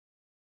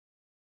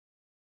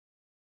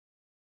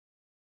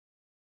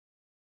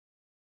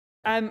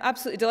I'm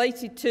absolutely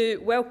delighted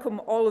to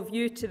welcome all of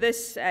you to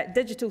this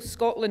Digital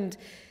Scotland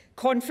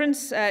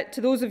conference.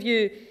 To those of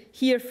you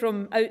here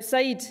from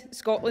outside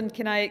Scotland,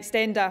 can I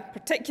extend a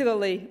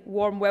particularly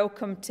warm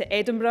welcome to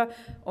Edinburgh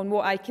on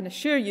what I can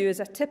assure you is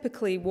a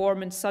typically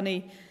warm and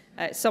sunny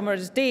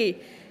summer's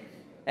day.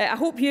 I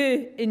hope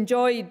you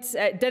enjoyed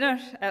dinner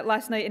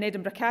last night in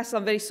Edinburgh Castle.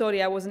 I'm very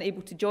sorry I wasn't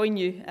able to join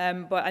you,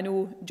 but I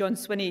know John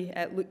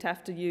Swinney looked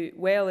after you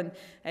well and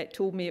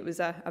told me it was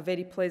a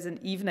very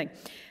pleasant evening.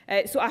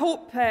 So I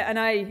hope and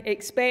I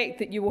expect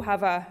that you will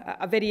have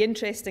a very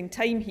interesting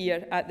time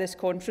here at this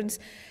conference,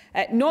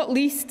 not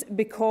least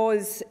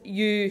because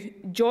you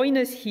join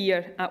us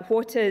here at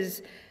what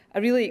is a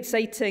really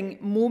exciting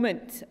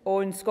moment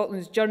on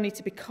Scotland's journey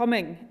to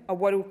becoming a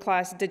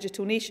world-class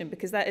digital nation,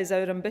 because that is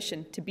our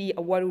ambition, to be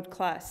a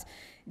world-class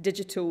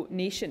digital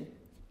nation.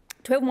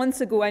 12 months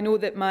ago, I know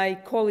that my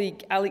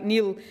colleague Alec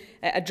Neil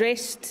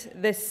addressed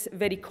this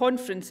very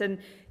conference, and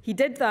he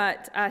did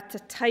that at a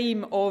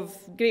time of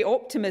great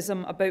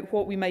optimism about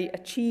what we might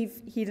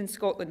achieve here in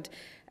Scotland.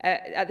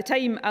 At the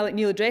time Alec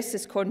Neil addressed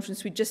this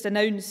conference, we just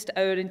announced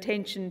our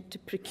intention to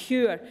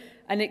procure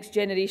a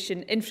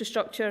next-generation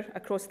infrastructure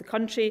across the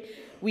country.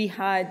 We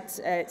had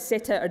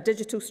set out our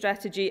digital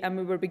strategy, and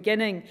we were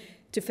beginning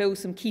to fill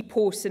some key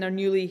posts in our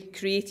newly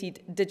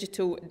created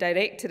Digital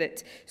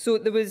Directorate. So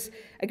there was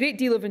a great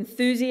deal of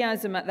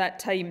enthusiasm at that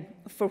time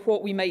for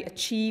what we might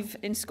achieve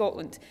in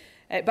Scotland.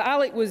 But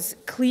Alec was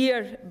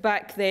clear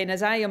back then,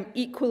 as I am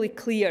equally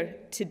clear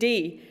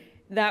today,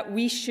 that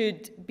we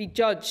should be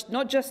judged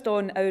not just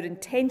on our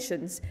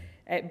intentions,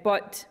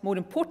 but more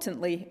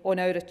importantly, on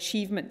our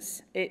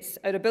achievements. It's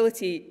our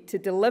ability to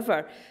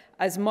deliver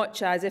as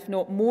much as, if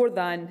not more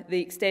than, the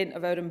extent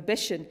of our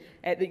ambition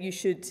that you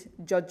should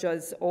judge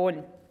us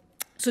on.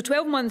 So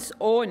 12 months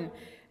on,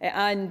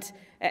 and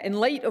in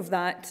light of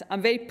that,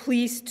 I'm very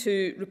pleased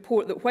to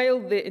report that while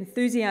the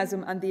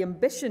enthusiasm and the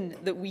ambition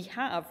that we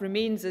have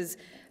remains as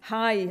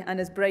high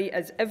and as bright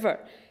as ever,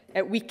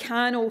 we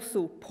can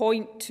also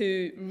point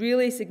to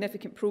really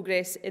significant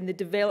progress in the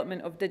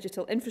development of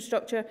digital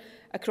infrastructure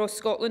across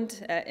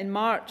Scotland. In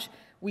March,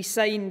 we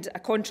signed a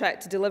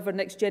contract to deliver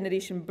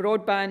next-generation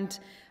broadband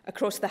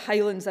across the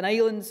Highlands and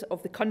Islands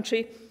of the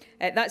country.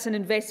 That's an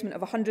investment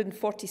of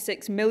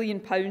 £146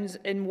 million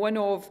in one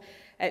of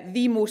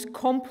the most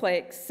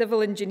complex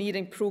civil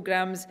engineering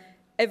programmes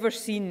ever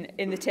seen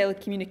in the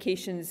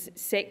telecommunications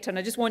sector. And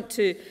I just want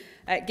to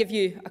give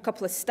you a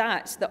couple of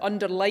stats that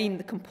underline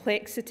the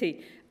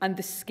complexity and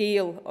the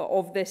scale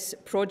of this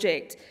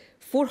project.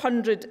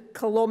 400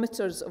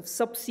 kilometres of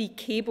subsea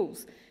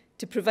cables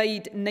to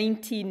provide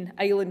 19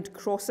 island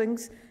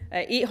crossings,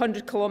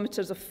 800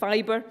 kilometres of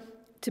fibre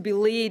to be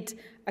laid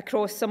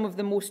across some of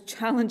the most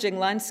challenging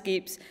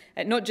landscapes,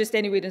 not just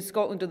anywhere in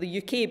Scotland or the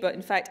UK, but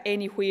in fact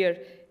anywhere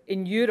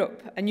in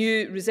Europe. A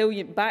new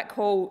resilient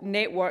backhaul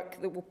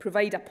network that will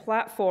provide a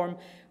platform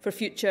for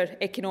future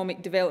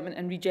economic development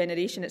and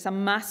regeneration. It's a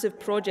massive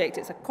project,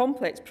 it's a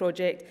complex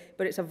project,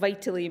 but it's a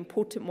vitally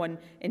important one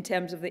in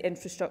terms of the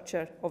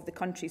infrastructure of the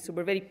country. So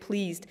we're very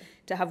pleased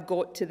to have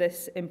got to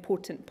this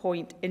important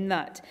point in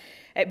that.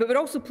 But we're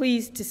also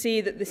pleased to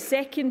say that the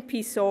second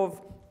piece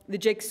of the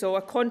jigsaw,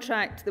 a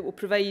contract that will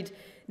provide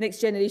next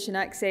generation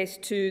access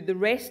to the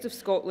rest of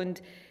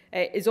Scotland,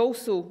 is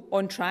also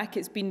on track.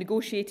 It's been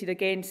negotiated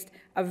against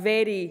a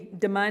very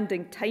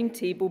demanding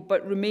timetable,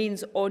 but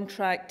remains on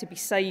track to be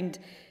signed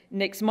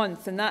next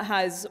month. And that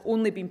has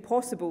only been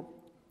possible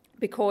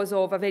because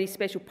of a very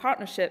special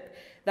partnership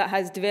that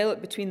has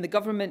developed between the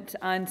government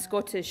and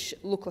Scottish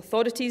local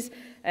authorities.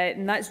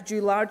 And that's due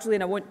largely,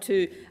 and I want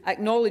to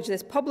acknowledge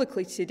this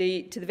publicly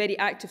today, to the very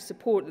active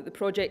support that the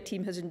project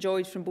team has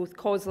enjoyed from both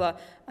COSLA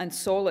and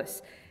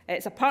Solace.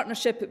 It's a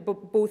partnership at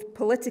both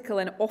political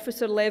and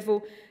officer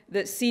level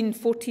that's seen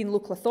 14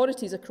 local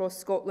authorities across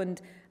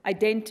Scotland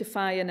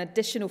identify an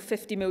additional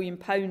 £50 million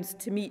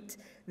to meet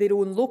their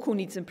own local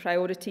needs and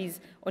priorities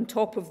on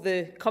top of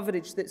the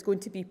coverage that's going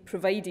to be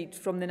provided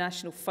from the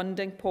national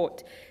funding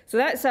pot. So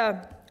that's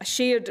a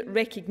shared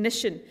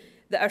recognition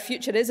that our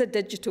future is a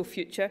digital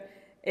future.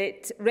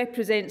 It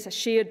represents a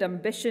shared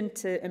ambition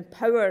to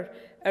empower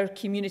our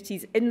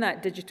communities in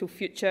that digital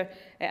future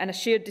and a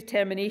shared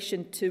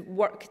determination to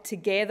work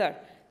together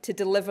to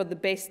deliver the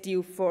best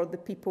deal for the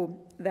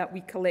people that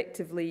we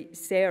collectively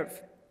serve.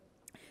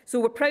 So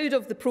we're proud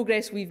of the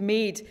progress we've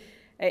made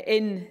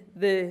in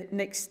the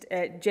Next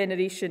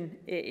Generation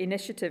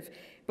initiative.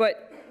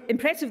 But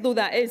impressive though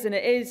that is, and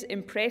it is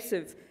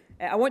impressive,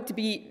 I want to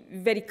be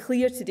very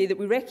clear today that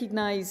we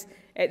recognise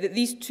that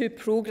these two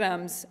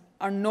programmes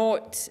are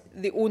not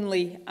the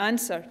only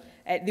answer.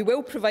 They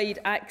will provide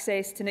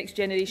access to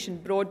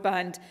next-generation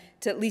broadband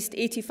to at least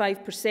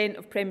 85%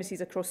 of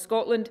premises across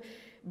Scotland,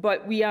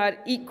 but we are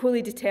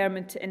equally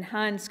determined to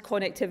enhance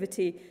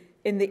connectivity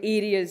in the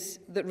areas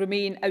that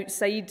remain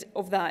outside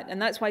of that.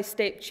 And that's why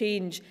Step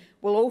Change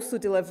will also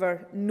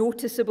deliver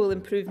noticeable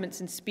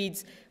improvements in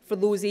speeds for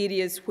those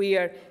areas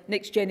where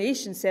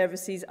next-generation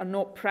services are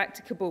not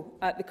practicable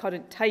at the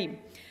current time.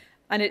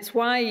 And it's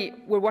why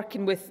we're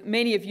working with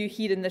many of you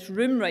here in this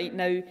room right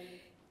now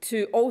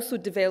to also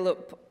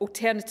develop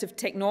alternative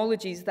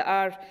technologies that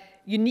are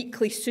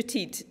uniquely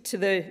suited to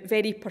the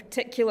very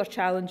particular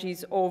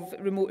challenges of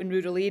remote and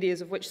rural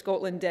areas, of which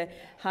Scotland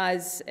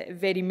has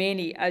very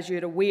many, as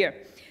you're aware.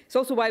 It's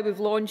also why we've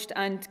launched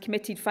and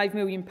committed £5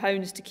 million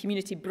to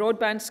Community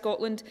Broadband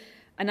Scotland,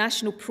 a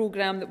national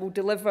programme that will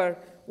deliver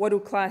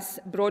world-class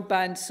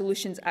broadband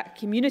solutions at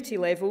community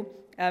level.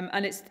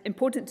 And it's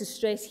important to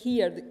stress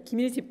here that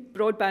Community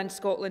Broadband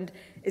Scotland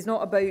is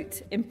not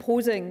about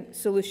imposing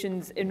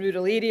solutions in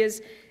rural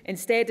areas.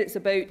 Instead, it's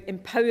about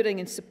empowering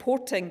and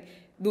supporting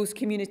those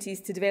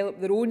communities to develop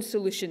their own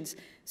solutions,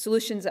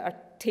 solutions that are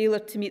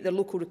tailored to meet their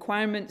local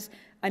requirements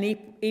and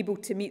able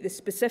to meet the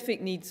specific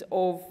needs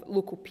of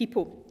local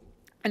people.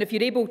 And if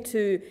you're able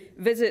to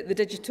visit the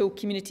Digital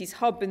Communities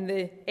Hub in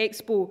the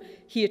Expo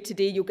here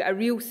today, you'll get a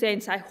real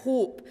sense, I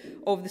hope,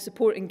 of the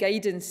support and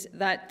guidance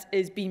that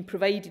is being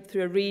provided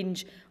through a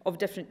range of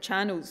different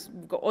channels.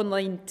 We've got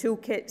online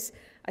toolkits,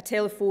 a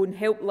telephone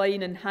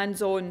helpline and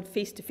hands-on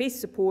face-to-face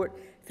support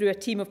through a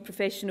team of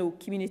professional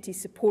community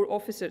support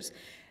officers.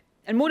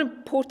 And more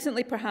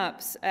importantly,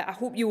 perhaps, I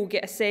hope you will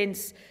get a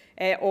sense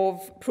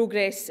of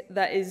progress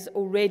that is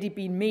already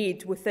being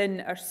made within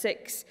our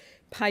 6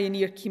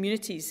 pioneer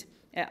communities.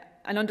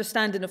 An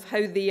understanding of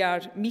how they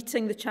are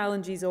meeting the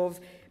challenges of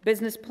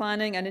business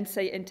planning, an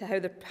insight into how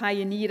they're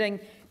pioneering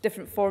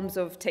different forms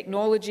of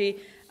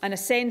technology, and a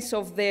sense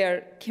of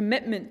their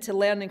commitment to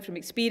learning from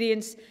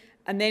experience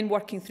and then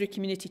working through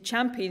community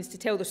champions to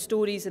tell their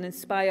stories and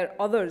inspire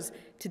others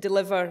to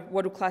deliver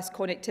world-class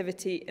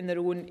connectivity in their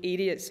own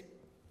areas.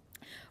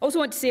 I also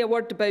want to say a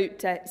word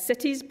about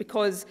cities,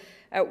 because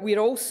we're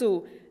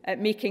also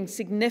making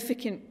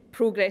significant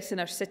progress in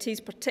our cities,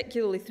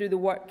 particularly through the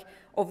work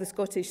of the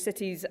Scottish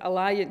Cities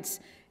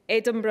Alliance.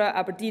 Edinburgh,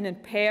 Aberdeen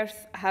and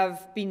Perth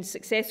have been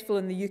successful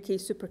in the UK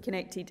Super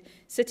Connected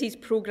Cities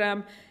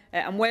programme.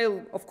 And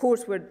while, of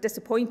course, we're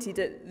disappointed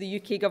at the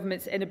UK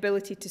Government's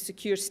inability to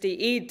secure state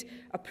aid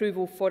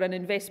approval for an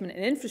investment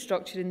in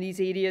infrastructure in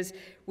these areas,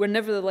 we're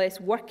nevertheless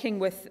working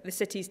with the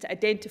cities to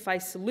identify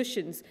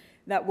solutions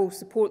that will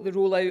support the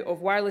rollout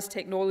of wireless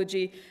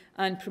technology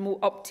and promote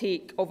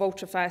uptake of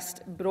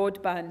ultra-fast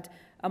broadband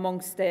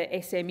amongst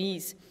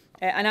SMEs.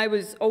 And I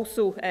was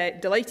also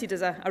delighted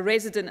as a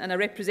resident and a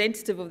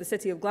representative of the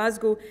City of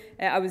Glasgow.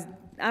 I was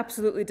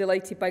absolutely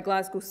delighted by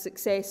Glasgow's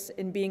success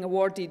in being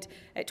awarded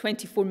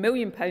 £24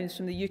 million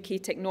from the UK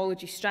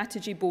Technology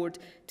Strategy Board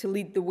to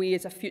lead the way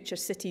as a Future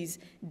Cities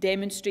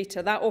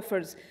demonstrator. That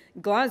offers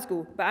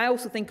Glasgow, but I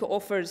also think it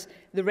offers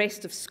the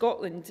rest of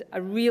Scotland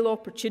a real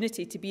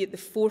opportunity to be at the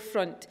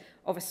forefront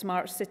of a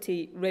smart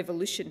city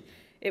revolution.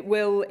 It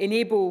will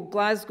enable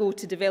Glasgow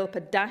to develop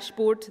a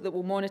dashboard that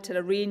will monitor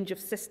a range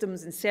of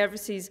systems and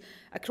services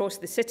across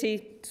the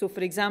city. So, for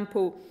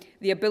example,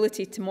 the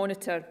ability to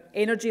monitor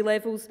energy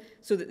levels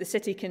so that the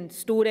city can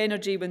store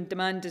energy when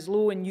demand is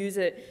low and use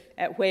it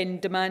when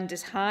demand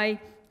is high.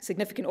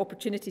 Significant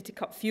opportunity to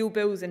cut fuel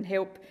bills and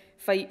help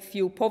fight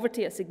fuel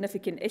poverty, a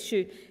significant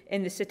issue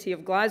in the City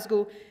of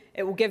Glasgow.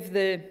 It will give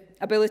the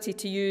ability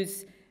to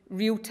use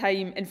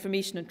real-time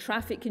information on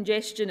traffic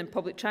congestion and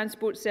public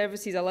transport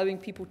services, allowing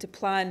people to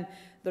plan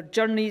their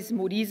journeys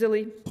more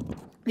easily.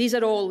 These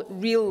are all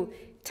real,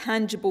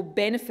 tangible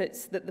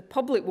benefits that the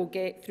public will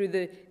get through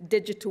the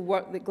digital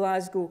work that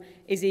Glasgow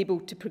is able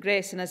to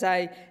progress. And as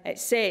I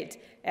said,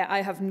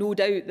 I have no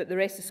doubt that the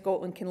rest of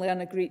Scotland can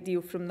learn a great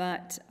deal from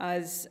that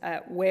as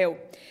well.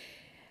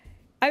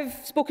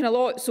 I've spoken a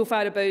lot so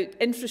far about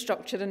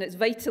infrastructure, and it's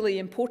vitally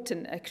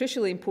important,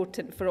 crucially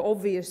important for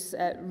obvious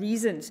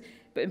reasons.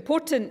 But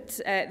important,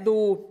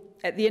 though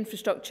the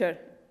infrastructure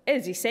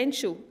is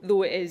essential,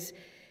 though it is,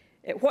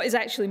 what is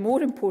actually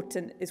more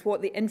important is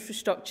what the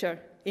infrastructure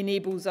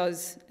enables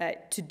us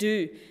to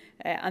do.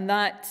 And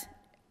that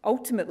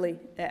ultimately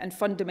and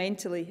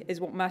fundamentally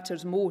is what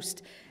matters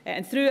most.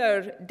 And through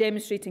our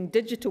Demonstrating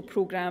Digital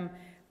programme,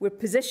 we're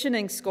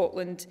positioning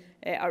Scotland,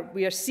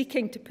 we are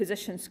seeking to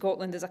position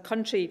Scotland as a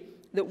country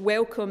that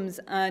welcomes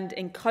and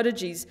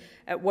encourages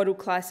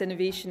world-class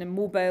innovation in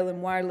mobile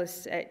and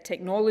wireless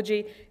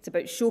technology. It's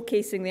about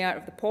showcasing the art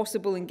of the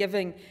possible and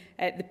giving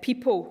the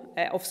people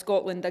of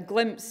Scotland a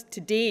glimpse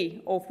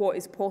today of what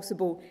is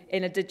possible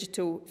in a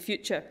digital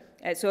future.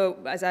 So,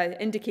 as I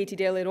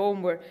indicated earlier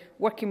on, we're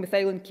working with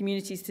island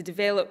communities to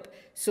develop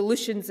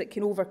solutions that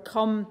can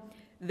overcome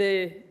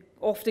the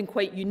often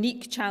quite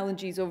unique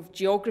challenges of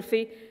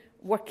geography,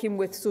 working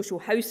with social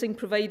housing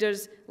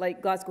providers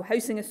like Glasgow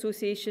Housing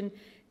Association,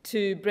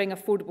 to bring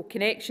affordable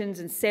connections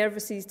and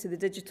services to the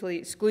digitally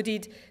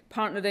excluded,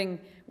 partnering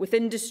with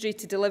industry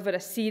to deliver a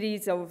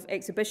series of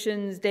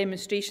exhibitions,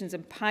 demonstrations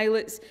and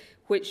pilots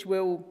which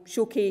will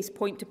showcase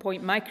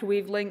point-to-point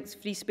microwave links,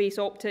 free space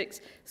optics,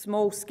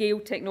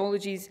 small-scale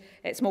technologies,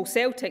 small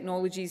cell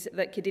technologies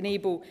that could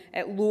enable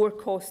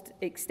lower-cost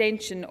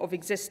extension of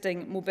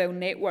existing mobile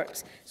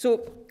networks.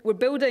 So we're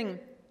building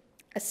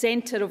a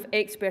centre of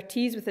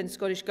expertise within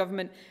Scottish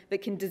Government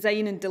that can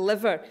design and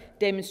deliver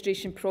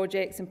demonstration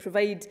projects and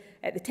provide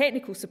the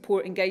technical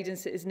support and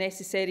guidance that is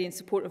necessary in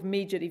support of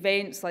major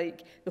events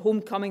like the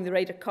Homecoming, the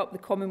Ryder Cup, the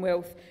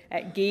Commonwealth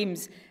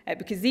Games,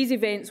 because these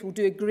events will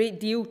do a great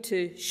deal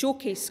to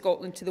showcase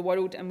Scotland to the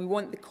world, and we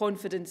want the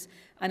confidence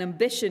and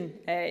ambition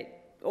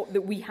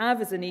that we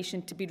have as a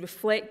nation to be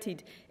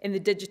reflected in the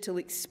digital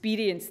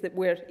experience that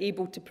we're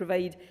able to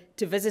provide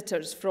to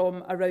visitors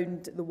from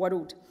around the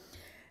world.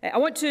 I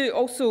want to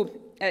also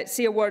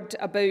say a word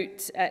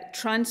about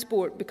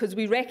transport, because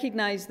we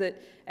recognise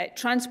that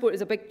transport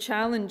is a big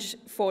challenge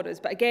for us.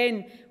 But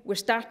again, we're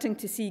starting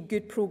to see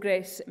good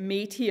progress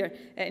made here.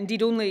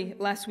 Indeed, only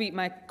last week,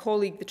 my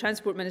colleague, the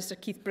Transport Minister,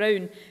 Keith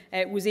Brown,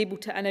 was able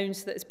to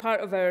announce that as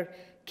part of our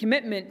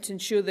commitment to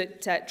ensure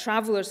that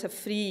travellers have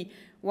free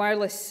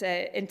wireless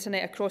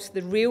internet across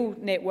the rail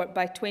network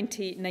by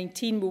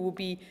 2019, we will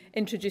be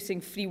introducing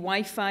free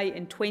Wi-Fi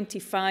in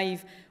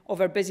 25 of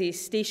our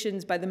busiest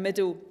stations by the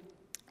middle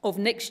of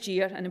next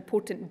year, an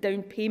important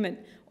down payment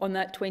on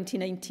that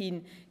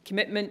 2019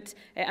 commitment.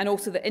 And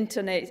also the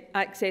internet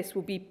access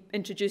will be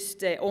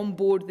introduced on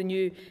board the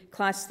new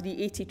Class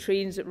 380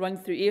 trains that run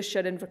through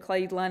Ayrshire,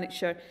 Inverclyde,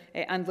 Lanarkshire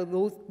and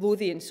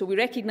Lothian. So we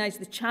recognise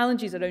the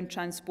challenges around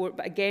transport,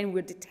 but again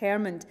we're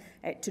determined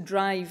to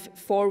drive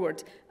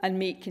forward and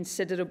make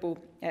considerable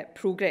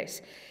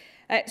progress.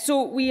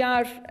 So we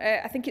are,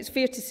 I think it's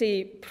fair to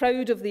say,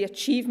 proud of the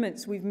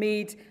achievements we've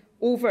made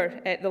over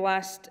the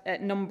last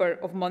number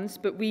of months,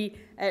 but we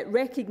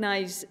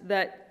recognise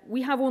that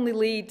we have only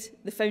laid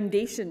the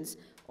foundations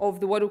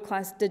of the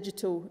world-class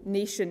digital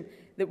nation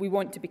that we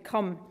want to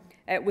become.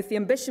 With the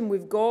ambition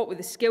we've got, with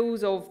the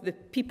skills of the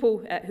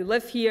people who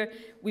live here,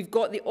 we've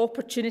got the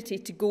opportunity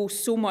to go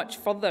so much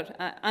further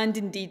and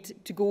indeed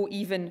to go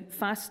even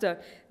faster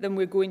than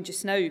we're going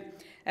just now.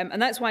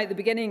 And that's why at the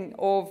beginning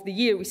of the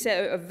year we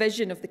set out a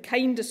vision of the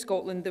kind of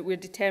Scotland that we're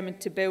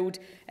determined to build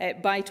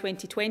by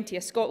 2020,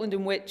 a Scotland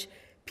in which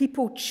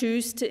people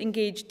choose to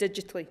engage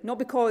digitally, not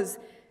because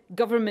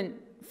government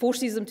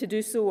forces them to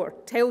do so or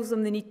tells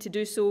them they need to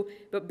do so,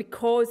 but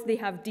because they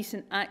have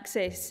decent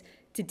access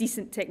to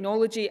decent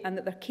technology and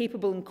that they're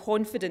capable and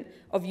confident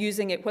of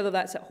using it, whether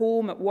that's at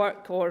home, at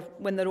work or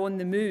when they're on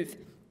the move.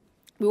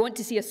 We want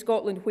to see a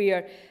Scotland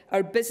where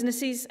our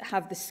businesses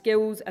have the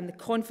skills and the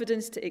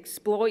confidence to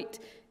exploit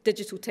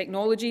digital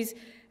technologies.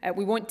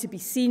 We want to be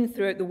seen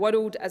throughout the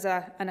world as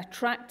an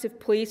attractive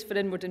place for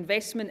inward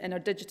investment in our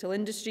digital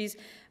industries,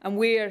 and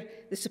where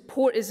the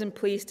support is in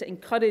place to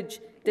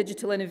encourage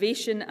digital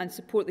innovation and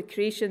support the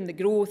creation, the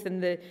growth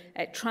and the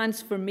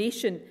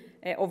transformation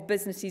of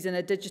businesses in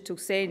a digital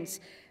sense.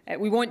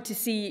 We want to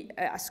see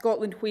a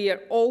Scotland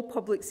where all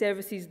public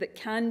services that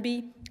can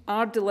be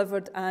are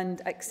delivered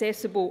and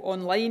accessible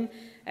online,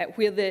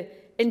 where the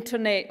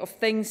Internet of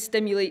Things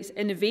stimulates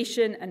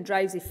innovation and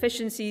drives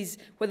efficiencies,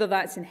 whether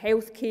that's in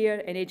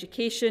healthcare, in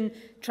education,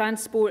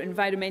 transport,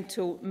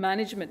 environmental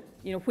management,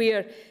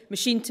 where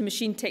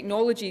machine-to-machine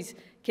technologies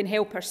can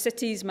help our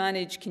cities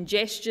manage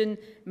congestion,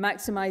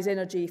 maximise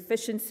energy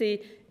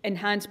efficiency,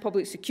 enhance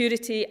public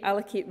security,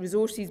 allocate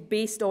resources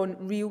based on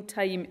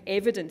real-time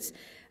evidence,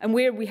 and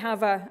where we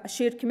have a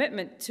shared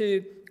commitment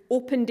to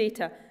open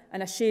data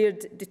and a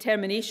shared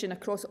determination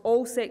across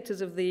all sectors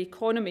of the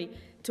economy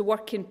to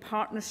work in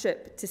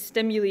partnership to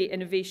stimulate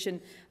innovation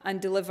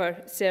and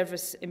deliver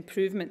service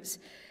improvements.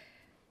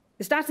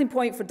 The starting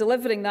point for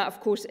delivering that, of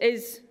course,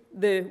 is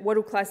the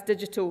world-class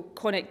digital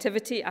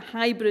connectivity, a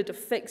hybrid of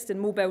fixed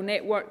and mobile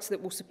networks that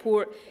will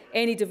support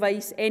any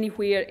device,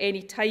 anywhere,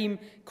 anytime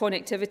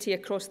connectivity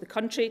across the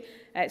country.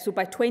 So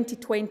by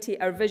 2020,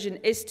 our vision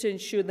is to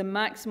ensure the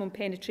maximum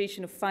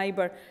penetration of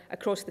fibre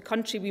across the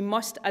country. We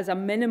must, as a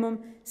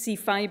minimum, see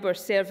fibre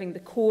serving the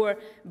core,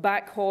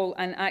 backhaul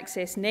and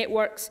access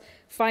networks,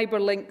 fibre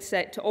links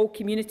to all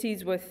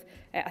communities with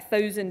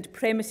 1,000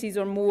 premises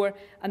or more,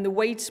 and the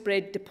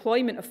widespread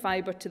deployment of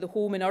fibre to the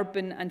home in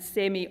urban and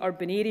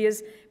semi-urban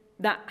areas.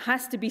 That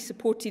has to be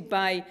supported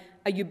by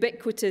a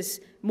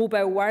ubiquitous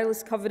mobile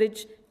wireless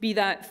coverage, be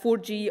that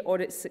 4G or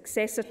its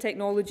successor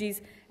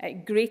technologies,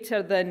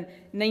 greater than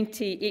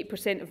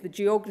 98% of the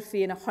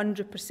geography and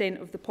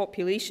 100% of the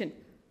population.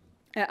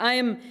 I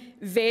am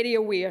very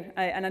aware,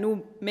 and I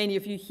know many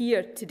of you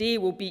here today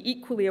will be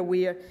equally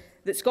aware,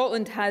 that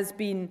Scotland has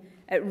been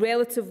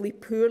relatively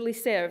poorly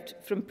served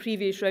from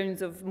previous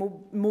rounds of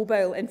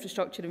mobile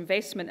infrastructure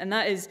investment, and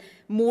that is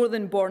more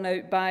than borne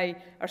out by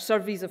our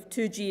surveys of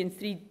 2G and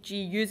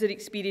 3G user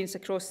experience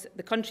across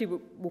the country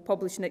we'll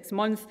publish next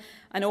month,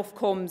 and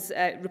Ofcom's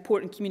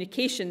report on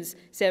communications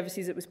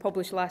services that was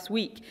published last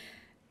week.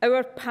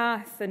 Our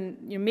path,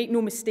 and make no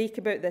mistake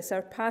about this,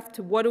 our path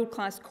to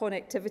world-class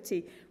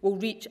connectivity will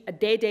reach a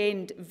dead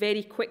end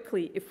very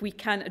quickly if we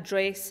can't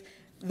address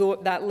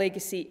that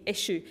legacy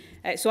issue.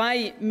 So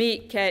I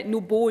make no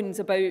bones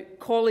about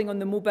calling on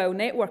the mobile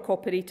network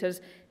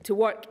operators to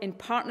work in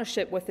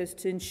partnership with us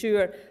to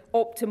ensure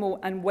optimal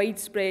and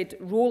widespread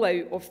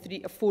rollout of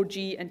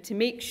 4G, and to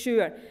make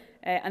sure,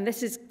 and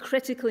this is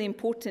critically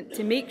important,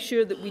 to make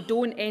sure that we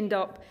don't end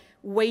up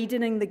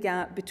widening the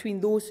gap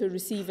between those who are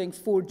receiving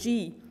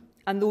 4G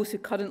and those who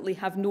currently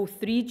have no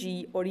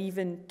 3G or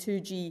even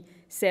 2G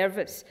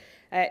service.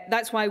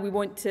 That's why we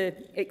want to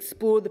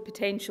explore the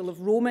potential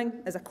of roaming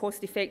as a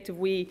cost-effective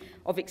way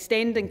of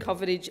extending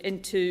coverage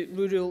into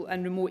rural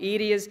and remote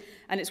areas.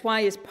 And it's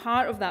why, as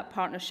part of that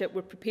partnership,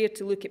 we're prepared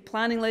to look at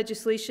planning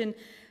legislation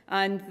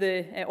and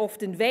the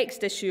often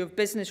vexed issue of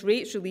business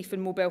rates relief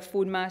in mobile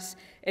phone masts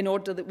in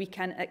order that we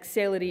can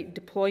accelerate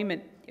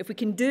deployment. If we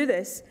can do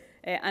this,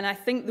 and I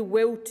think the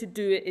will to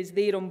do it is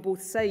there on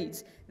both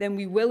sides, then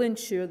we will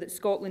ensure that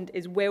Scotland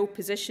is well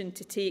positioned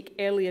to take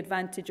early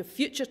advantage of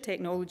future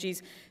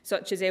technologies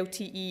such as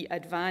LTE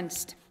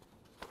Advanced.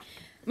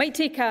 It might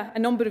take a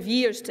number of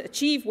years to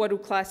achieve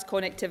world-class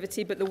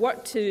connectivity, but the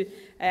work to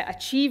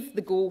achieve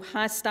the goal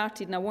has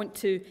started, and I want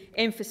to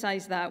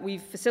emphasise that.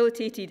 We've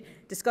facilitated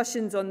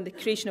discussions on the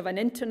creation of an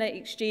internet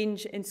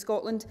exchange in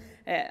Scotland.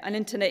 An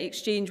internet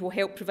exchange will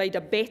help provide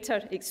a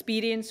better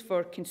experience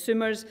for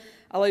consumers,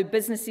 allow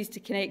businesses to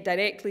connect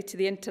directly to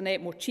the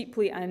internet more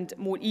cheaply and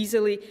more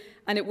easily,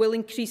 and it will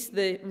increase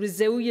the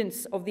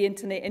resilience of the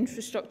internet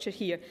infrastructure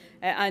here.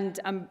 And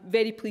I'm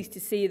very pleased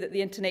to say that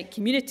the internet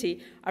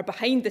community are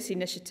behind this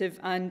initiative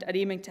and are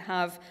aiming to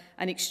have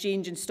an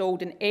exchange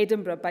installed in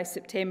Edinburgh by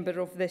September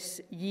of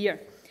this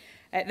year.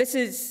 This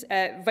is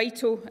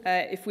vital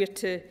if we're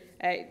to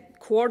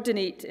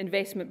coordinate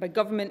investment by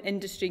government,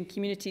 industry and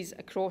communities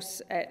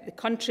across the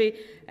country.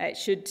 It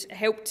should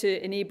help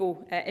to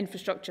enable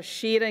infrastructure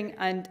sharing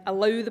and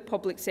allow the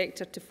public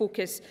sector to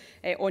focus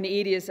on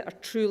areas that are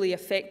truly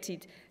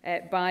affected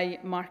by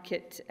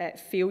market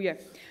failure.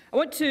 I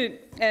want to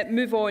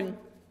move on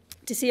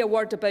to say a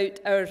word about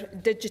our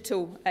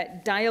digital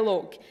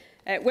dialogue.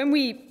 When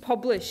we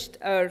published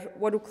our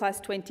World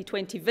Class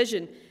 2020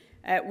 vision,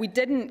 we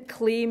didn't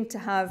claim to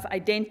have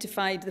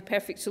identified the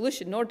perfect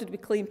solution, nor did we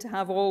claim to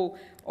have all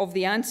of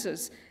the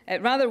answers.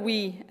 Rather,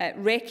 we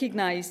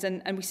recognised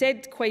and we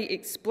said quite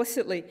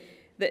explicitly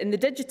that in the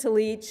digital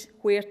age,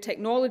 where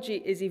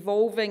technology is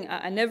evolving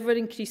at an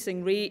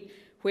ever-increasing rate,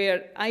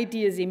 where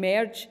ideas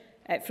emerge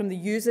from the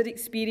user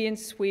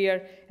experience,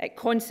 where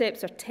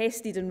concepts are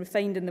tested and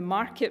refined in the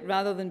market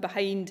rather than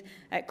behind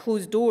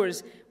closed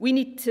doors, we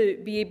need to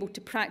be able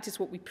to practice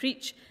what we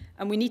preach,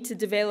 and we need to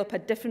develop a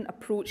different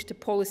approach to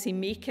policy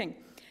making.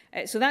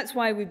 So that's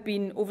why we've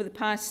been, over the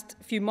past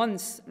few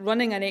months,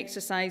 running an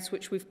exercise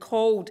which we've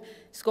called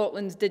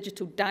Scotland's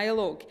Digital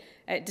Dialogue.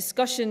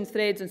 Discussion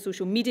threads on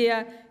social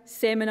media,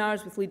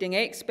 seminars with leading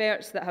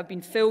experts that have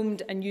been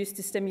filmed and used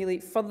to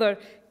stimulate further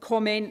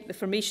comment, the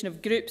formation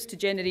of groups to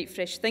generate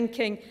fresh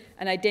thinking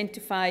and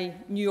identify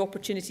new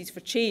opportunities for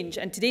change.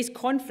 And today's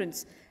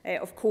conference,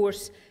 of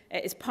course,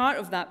 is part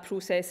of that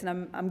process,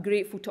 and I'm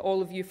grateful to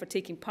all of you for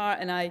taking part,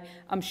 and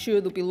I'm sure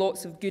there'll be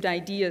lots of good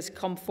ideas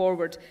come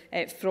forward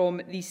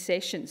from these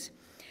sessions.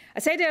 I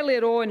said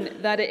earlier on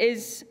that it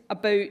is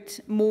about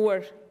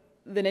more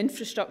than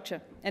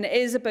infrastructure, and it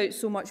is about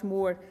so much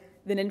more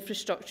than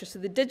infrastructure. So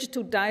the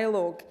digital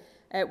dialogue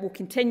will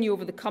continue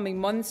over the coming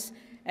months,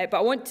 but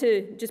I want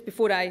to, just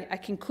before I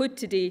conclude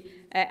today,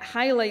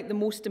 highlight the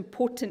most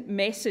important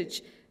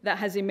message that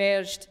has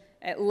emerged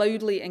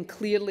loudly and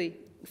clearly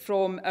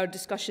from our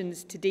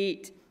discussions to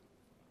date.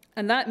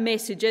 And that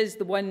message is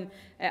the one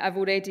I've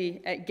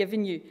already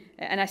given you.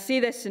 And I say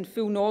this in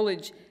full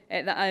knowledge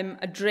that I'm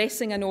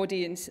addressing an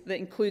audience that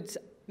includes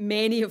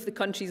many of the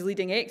country's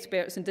leading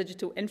experts in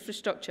digital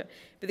infrastructure.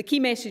 But the key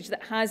message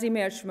that has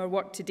emerged from our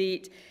work to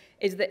date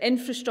is that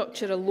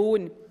infrastructure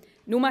alone,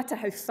 no matter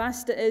how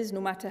fast it is,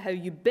 no matter how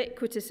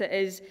ubiquitous it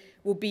is,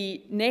 will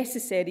be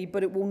necessary,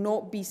 but it will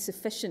not be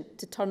sufficient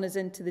to turn us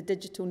into the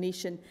digital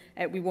nation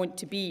we want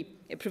to be.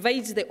 It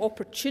provides the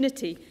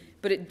opportunity,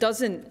 but it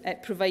doesn't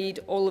provide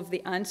all of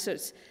the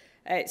answers.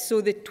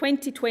 So the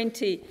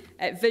 2020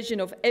 vision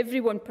of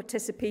everyone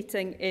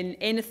participating in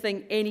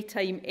anything,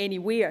 anytime,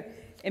 anywhere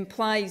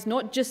implies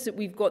not just that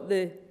we've got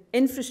the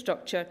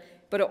infrastructure,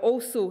 but it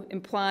also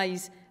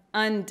implies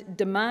and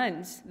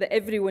demands that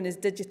everyone is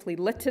digitally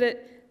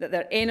literate, that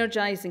they're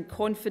energised and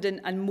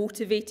confident and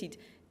motivated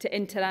to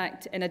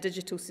interact in a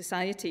digital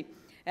society.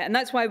 And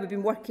that's why we've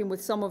been working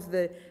with some of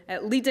the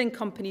leading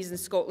companies in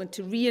Scotland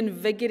to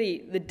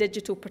reinvigorate the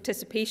digital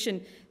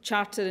participation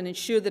charter and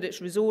ensure that it's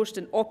resourced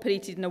and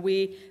operated in a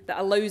way that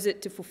allows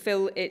it to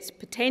fulfil its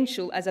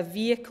potential as a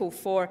vehicle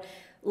for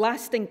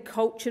lasting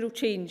cultural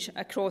change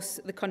across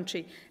the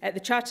country. The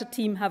Charter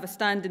team have a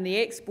stand in the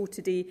Expo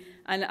today,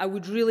 and I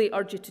would really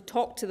urge you to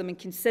talk to them and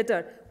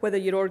consider whether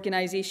your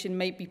organisation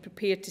might be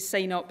prepared to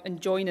sign up and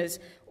join us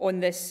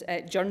on this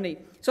journey.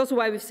 It's also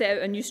why we've set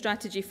out a new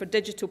strategy for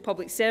digital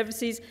public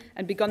services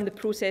and begun the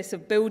process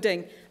of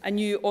building a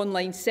new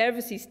online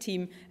services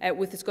team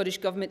with the Scottish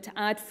Government to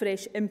add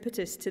fresh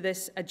impetus to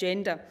this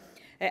agenda.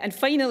 And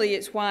finally,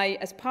 it's why,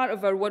 as part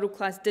of our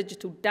world-class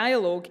digital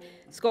dialogue,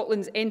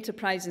 Scotland's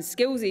enterprise and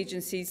skills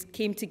agencies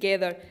came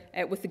together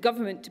with the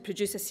government to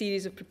produce a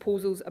series of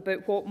proposals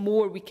about what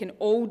more we can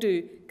all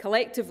do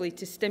collectively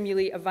to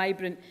stimulate a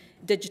vibrant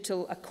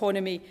digital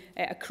economy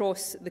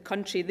across the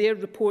country. Their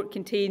report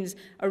contains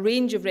a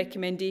range of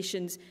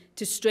recommendations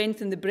to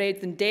strengthen the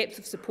breadth and depth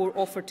of support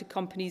offered to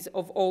companies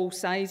of all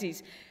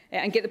sizes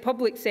and get the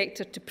public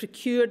sector to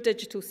procure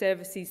digital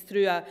services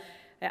through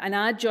an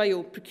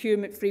agile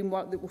procurement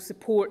framework that will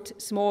support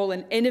small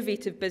and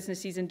innovative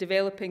businesses in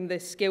developing the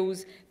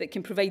skills that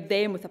can provide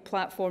them with a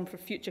platform for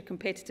future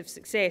competitive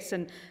success.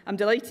 And I'm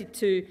delighted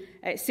to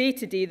say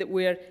today that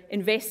we're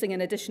investing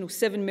an additional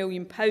 £7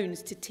 million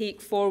to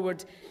take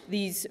forward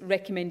these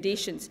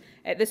recommendations.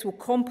 This will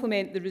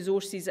complement the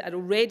resources that are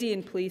already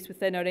in place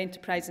within our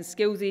enterprise and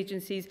skills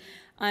agencies,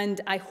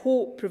 and I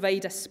hope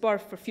provide a spur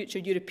for future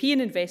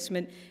European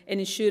investment in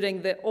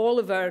ensuring that all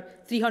of our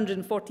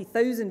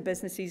 340,000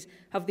 businesses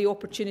have the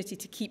opportunity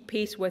to keep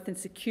pace with and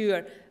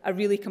secure a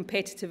really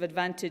competitive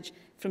advantage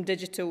from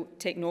digital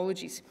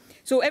technologies.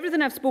 So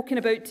everything I've spoken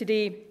about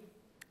today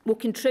will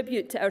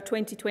contribute to our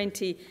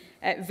 2020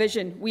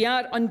 vision. We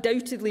are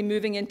undoubtedly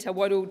moving into a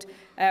world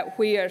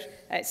where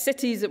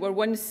cities that were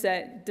once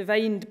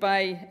defined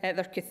by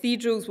their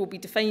cathedrals will be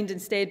defined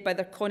instead by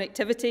their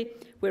connectivity,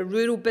 where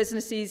rural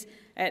businesses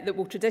that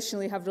will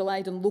traditionally have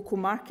relied on local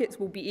markets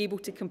will be able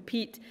to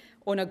compete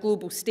on a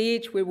global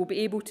stage, where we'll be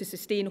able to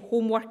sustain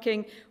home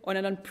working on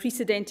an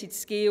unprecedented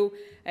scale,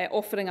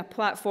 offering a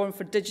platform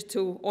for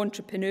digital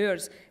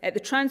entrepreneurs. The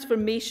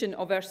transformation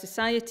of our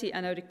society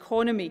and our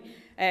economy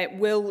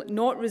will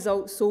not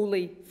result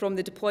solely from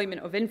the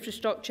deployment of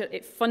infrastructure.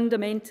 It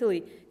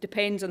fundamentally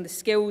depends on the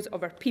skills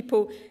of our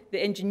people,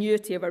 the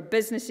ingenuity of our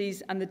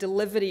businesses and the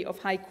delivery of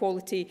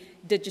high-quality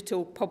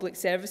digital public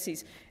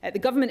services. The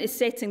government is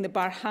setting the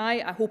bar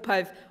high. I hope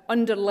I've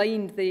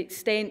underlined the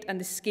extent and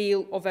the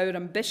scale of our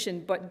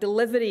ambition, but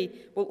delivery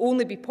will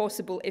only be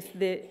possible if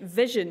the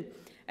vision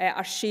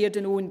are shared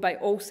and owned by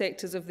all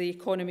sectors of the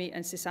economy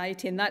and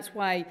society, and that's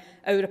why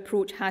our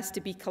approach has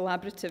to be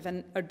collaborative,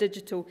 and our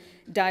digital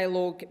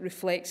dialogue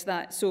reflects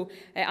that. So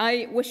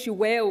I wish you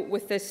well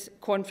with this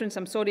conference.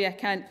 I'm sorry I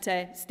can't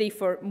stay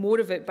for more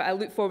of it, but I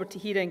look forward to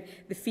hearing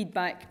the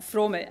feedback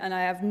from it, and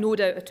I have no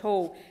doubt at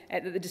all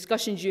that the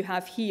discussions you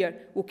have here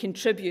will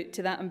contribute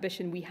to that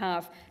ambition we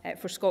have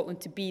for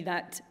Scotland to be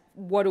that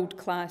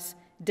world-class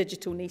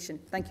digital nation.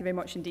 Thank you very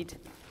much indeed.